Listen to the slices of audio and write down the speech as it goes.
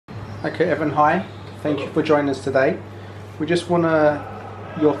Okay, Evan, hi. Thank you for joining us today. We just want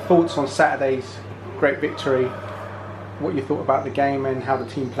your thoughts on Saturday's great victory, what you thought about the game and how the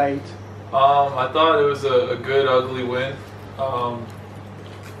team played. I thought it was a good, ugly win.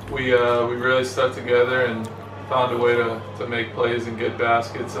 We really stuck together and found a way to make plays and get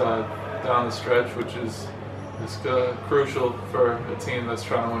baskets down the stretch, which is crucial for a team that's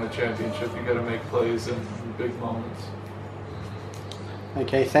trying to win a championship. You got to make plays in big moments.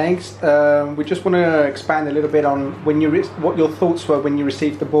 Okay, thanks. We just want to expand a little bit on what your thoughts were when you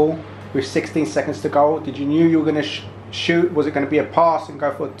received the ball with 16 seconds to go. Did you knew you were going to shoot? Was it going to be a pass and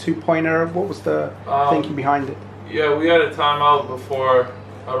go for a two-pointer? What was the thinking behind it? Yeah, we had a timeout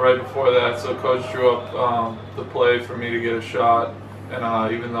right before that, so coach drew up the play for me to get a shot.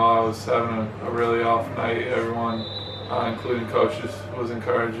 And even though I was having a really off night, everyone, including coaches, was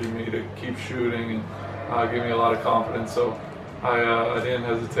encouraging me to keep shooting and give me a lot of confidence. So I didn't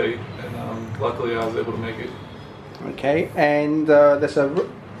hesitate, and luckily I was able to make it. Okay, and there's a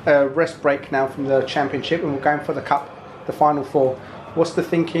rest break now from the championship, and we're going for the cup, the final four. What's the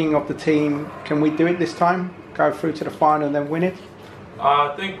thinking of the team? Can we do it this time? Go through to the final and then win it?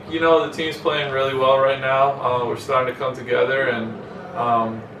 I think the team's playing really well right now. We're starting to come together, and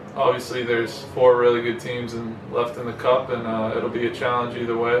obviously there's 4 really good teams left in the cup, and it'll be a challenge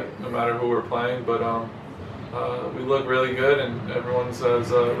either way, no matter who we're playing. But we look really good, and everyone has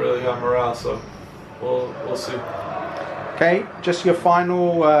really high morale, so we'll see. Okay, just your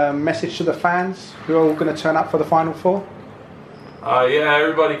final message to the fans who are all going to turn up for the final four? Yeah,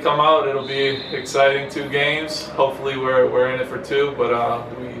 everybody come out. It'll be exciting 2 games. Hopefully we're in it for 2, but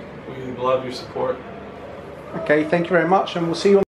we love your support. Okay, thank you very much, and we'll see you on